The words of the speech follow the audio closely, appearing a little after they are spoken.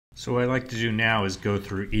So what I like to do now is go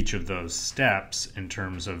through each of those steps in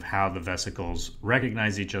terms of how the vesicles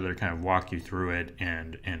recognize each other, kind of walk you through it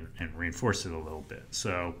and reinforce it a little bit.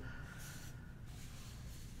 So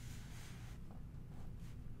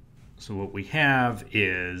what we have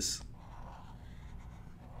is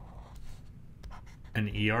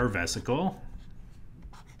an ER vesicle.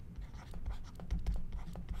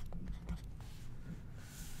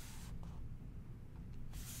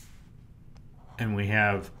 And we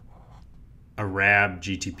have a Rab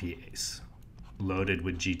GTPase loaded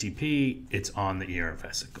with GTP. It's on the ER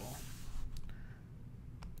vesicle.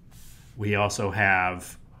 We also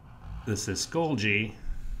have this Golgi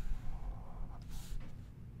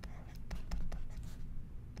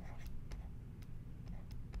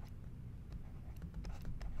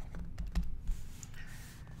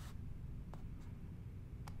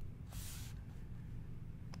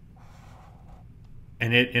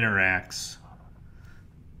and it interacts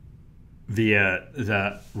via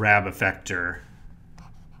the Rab effector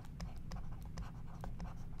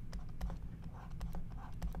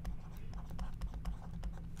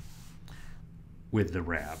with the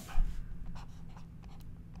Rab.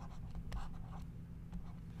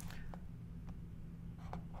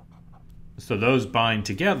 So those bind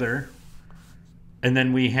together, and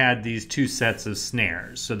then we had these two sets of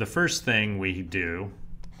snares. So the first thing we do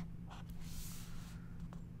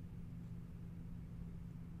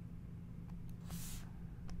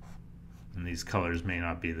and these colors may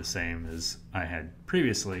not be the same as I had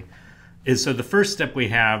previously, is so the first step we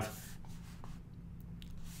have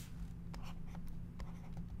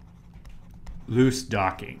loose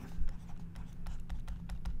docking.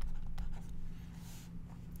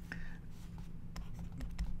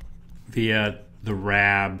 Via the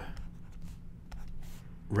Rab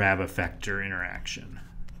effector interaction.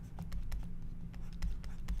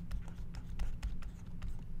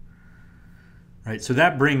 Right, so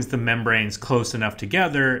that brings the membranes close enough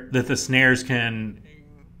together that the snares can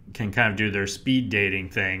kind of do their speed dating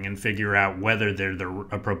thing and figure out whether they're the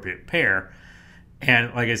appropriate pair.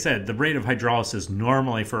 And like I said, the rate of hydrolysis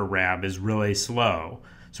normally for a Rab is really slow.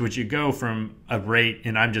 So what you go from a rate,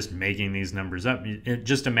 and I'm just making these numbers up,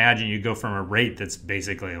 just imagine you go from a rate that's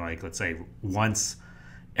basically like, let's say, once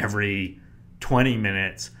every 20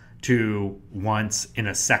 minutes to once in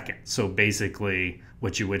a second. So basically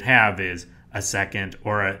what you would have is a second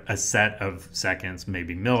or a set of seconds,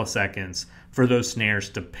 maybe milliseconds, for those snares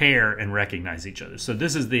to pair and recognize each other. So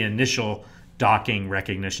this is the initial docking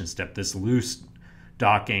recognition step, this loose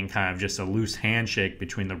docking, kind of just a loose handshake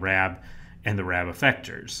between the Rab and the Rab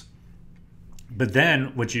effectors. But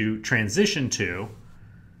then what you transition to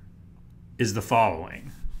is the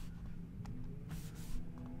following.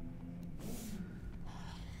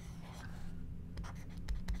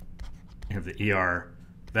 You have the ER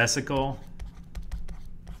vesicle.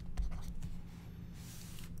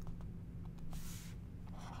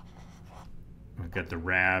 We've got the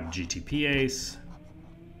Rab GTPase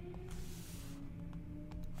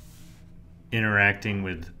interacting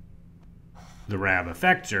with the Rab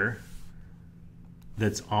effector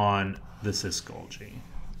that's on the Golgi.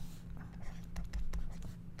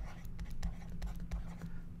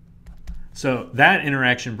 So that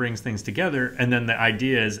interaction brings things together, and then the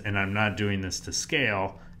idea is, and I'm not doing this to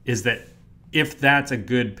scale, is that if that's a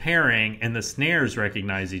good pairing and the snares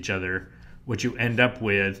recognize each other, what you end up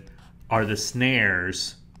with are the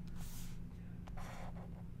snares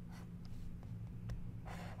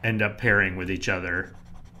end up pairing with each other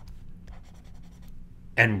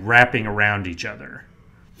and wrapping around each other.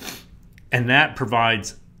 And that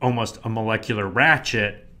provides almost a molecular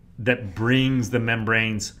ratchet that brings the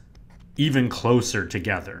membranes even closer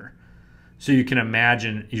together. So you can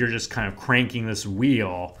imagine you're just kind of cranking this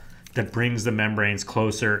wheel that brings the membranes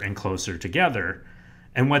closer and closer together.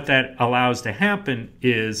 And what that allows to happen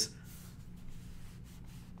is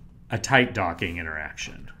a tight docking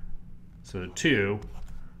interaction. So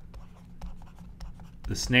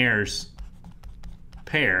the snares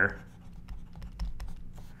pair,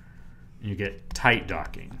 and you get tight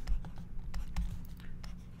docking.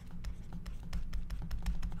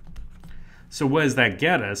 So what does that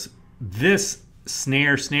get us? This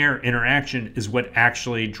snare-snare interaction is what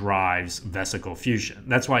actually drives vesicle fusion.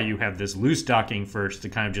 That's why you have this loose docking first to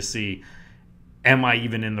kind of just see, am I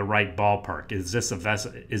even in the right ballpark? Is this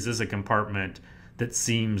a compartment that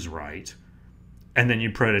seems right? And then you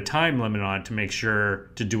put a time limit on it to make sure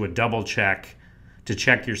to do a double check, to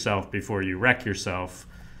check yourself before you wreck yourself.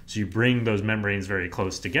 So you bring those membranes very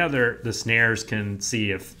close together. The snares can see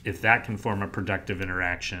if that can form a productive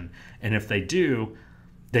interaction. And if they do,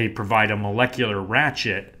 they provide a molecular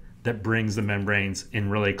ratchet that brings the membranes in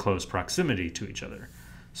really close proximity to each other.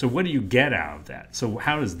 So what do you get out of that? So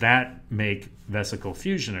how does that make vesicle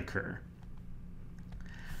fusion occur?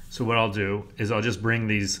 So what I'll do is I'll just bring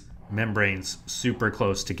these membranes super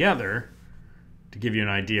close together to give you an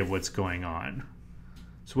idea of what's going on.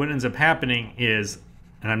 So what ends up happening is,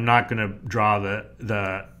 and I'm not going to draw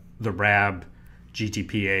the Rab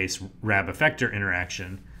GTPase Rab effector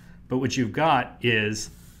interaction, but what you've got is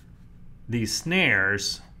these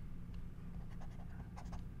snares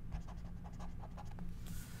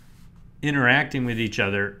interacting with each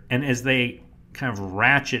other, and as they kind of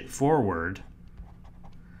ratchet forward,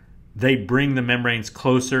 they bring the membranes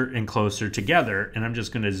closer and closer together. And I'm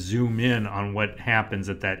just going to zoom in on what happens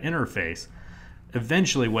at that interface.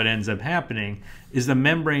 Eventually what ends up happening is the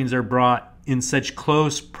membranes are brought in such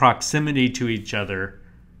close proximity to each other,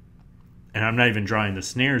 and I'm not even drawing the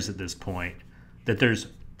snares at this point, that there's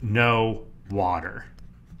no water.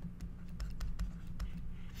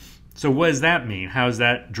 So what does that mean? How does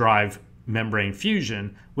that drive membrane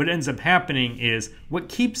fusion? What ends up happening is what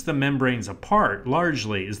keeps the membranes apart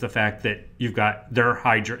largely is the fact that you've got they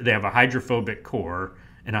have a hydrophobic core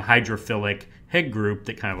and a hydrophilic head group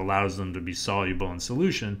that kind of allows them to be soluble in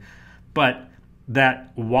solution. But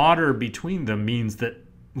that water between them means that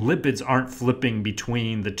lipids aren't flipping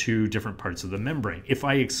between the two different parts of the membrane. If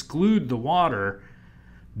I exclude the water,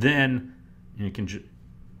 then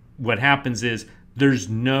what happens is there's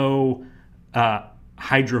no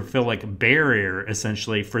hydrophilic barrier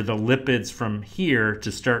essentially for the lipids from here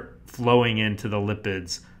to start flowing into the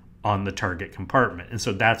lipids on the target compartment. And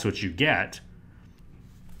so that's what you get,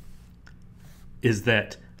 is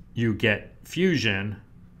that you get fusion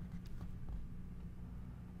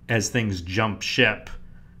as things jump ship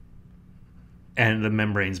and the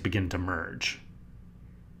membranes begin to merge.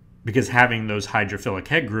 Because having those hydrophilic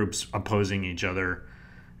head groups opposing each other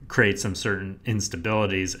creates some certain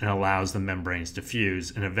instabilities and allows the membranes to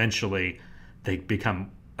fuse, and eventually they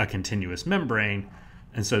become a continuous membrane.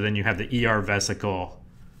 And so then you have the ER vesicle,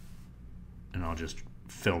 and I'll just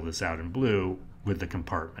fill this out in blue, with the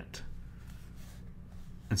compartment.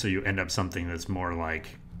 And so you end up something that's more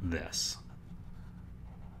like this.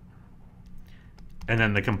 And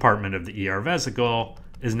then the compartment of the ER vesicle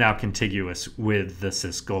is now contiguous with the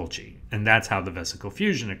cis Golgi, and that's how the vesicle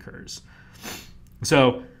fusion occurs.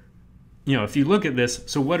 So, you know, if you look at this,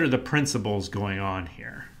 so what are the principles going on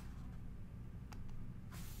here?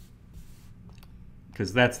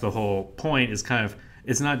 Because that's the whole point, is kind of,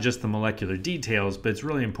 it's not just the molecular details, but it's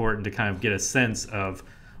really important to kind of get a sense of,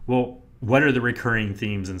 well, what are the recurring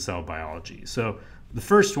themes in cell biology? So the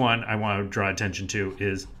first one I want to draw attention to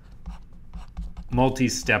is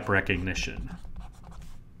multi-step recognition.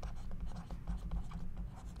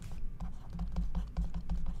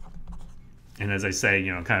 And as I say,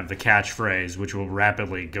 you know, kind of the catchphrase, which will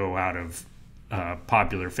rapidly go out of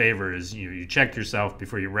popular favor, is you check yourself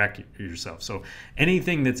before you wreck yourself. So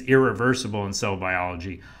anything that's irreversible in cell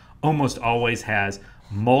biology almost always has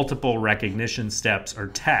multiple recognition steps or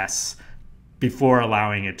tests before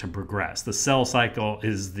allowing it to progress. The cell cycle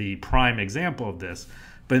is the prime example of this.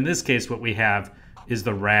 But in this case, what we have is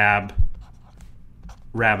the Rab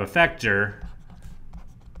effector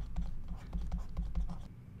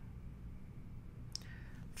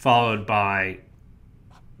followed by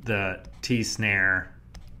the T-SNARE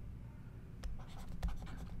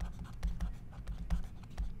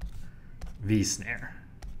V-SNARE.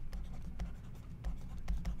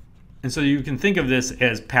 And so you can think of this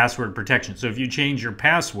as password protection. So if you change your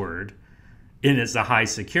password and it's a high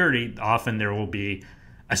security, often there will be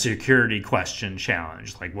a security question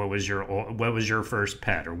challenge, like what was your first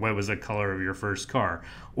pet, or what was the color of your first car?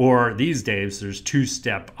 Or these days there's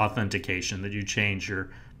two-step authentication, that you change your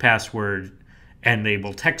password and they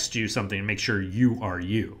will text you something to make sure you are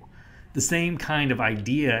you. The same kind of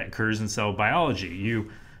idea occurs in cell biology.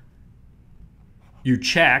 You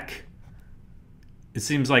check. It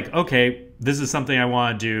seems like, okay, this is something I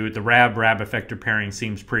want to do. The Rab effector pairing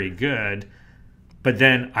seems pretty good, but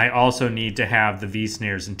then I also need to have the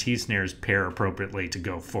V-snares and T-snares pair appropriately to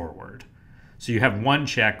go forward. So you have one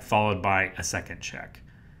check followed by a second check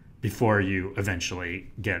before you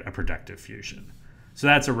eventually get a productive fusion. So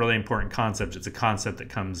that's a really important concept. It's a concept that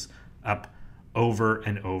comes up over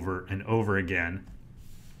and over and over again.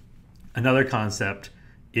 Another concept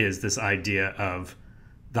is this idea of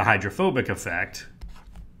the hydrophobic effect,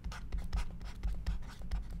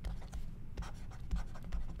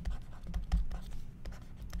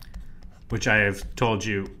 which I have told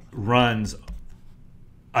you runs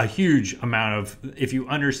a huge amount of, if you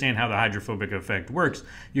understand how the hydrophobic effect works,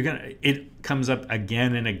 it comes up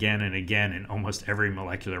again and again and again in almost every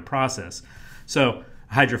molecular process. So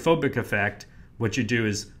hydrophobic effect, what you do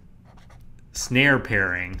is snare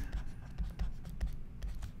pairing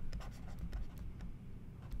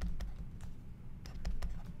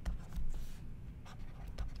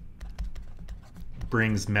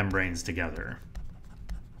brings membranes together.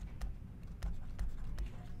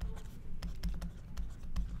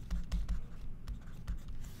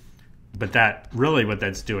 But that really what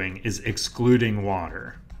that's doing is excluding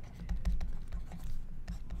water.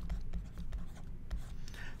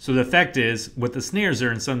 So the effect is, what the snares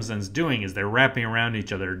are in some sense doing is they're wrapping around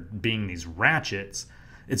each other, being these ratchets.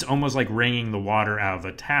 It's almost like wringing the water out of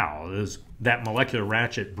a towel. That molecular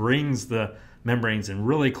ratchet brings the membranes in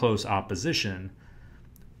really close opposition.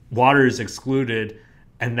 Water is excluded,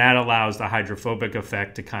 and that allows the hydrophobic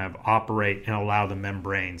effect to kind of operate and allow the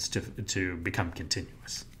membranes to become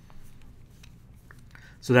continuous.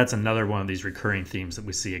 So that's another one of these recurring themes that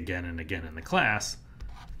we see again and again in the class.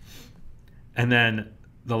 And then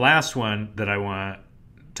the last one that I want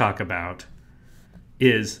to talk about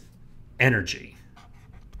is energy.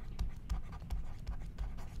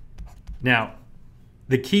 Now,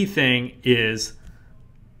 the key thing is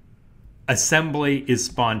assembly is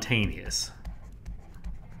spontaneous.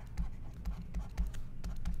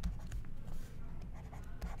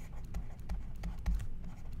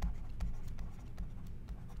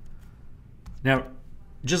 Now,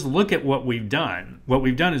 just look at what we've done. What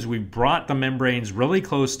we've done is we've brought the membranes really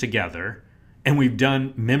close together, and we've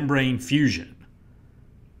done membrane fusion.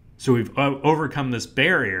 So we've overcome this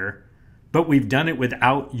barrier, but we've done it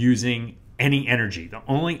without using any energy. The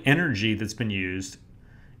only energy that's been used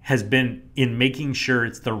has been in making sure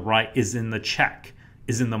it's the right, is in the check,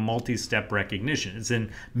 is in the multi-step recognition. It's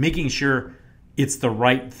in making sure it's the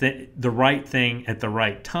right thing at the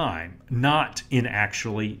right time, not in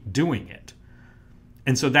actually doing it.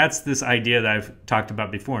 And so that's this idea that I've talked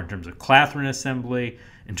about before in terms of Clathrin assembly,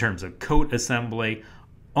 in terms of coat assembly.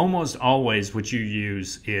 Almost always what you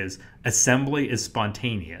use is assembly is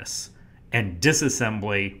spontaneous and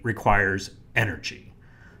disassembly requires energy.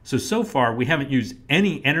 So far we haven't used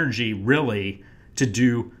any energy really to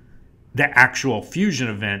do the actual fusion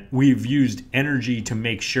event. We've used energy to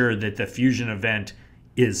make sure that the fusion event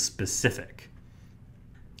is specific.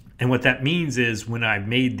 And what that means is when I've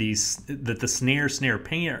made these, that the snare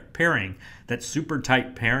pairing, that super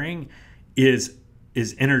tight pairing is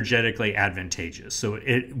energetically advantageous. So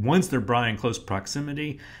once they're brought in close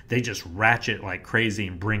proximity, they just ratchet like crazy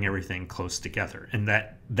and bring everything close together. And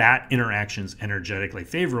that interaction is energetically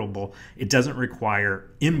favorable. It doesn't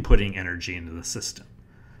require inputting energy into the system.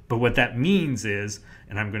 But what that means is,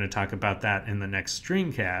 and I'm going to talk about that in the next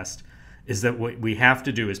streamcast, is that what we have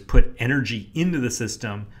to do is put energy into the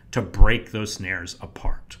system to break those snares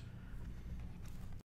apart.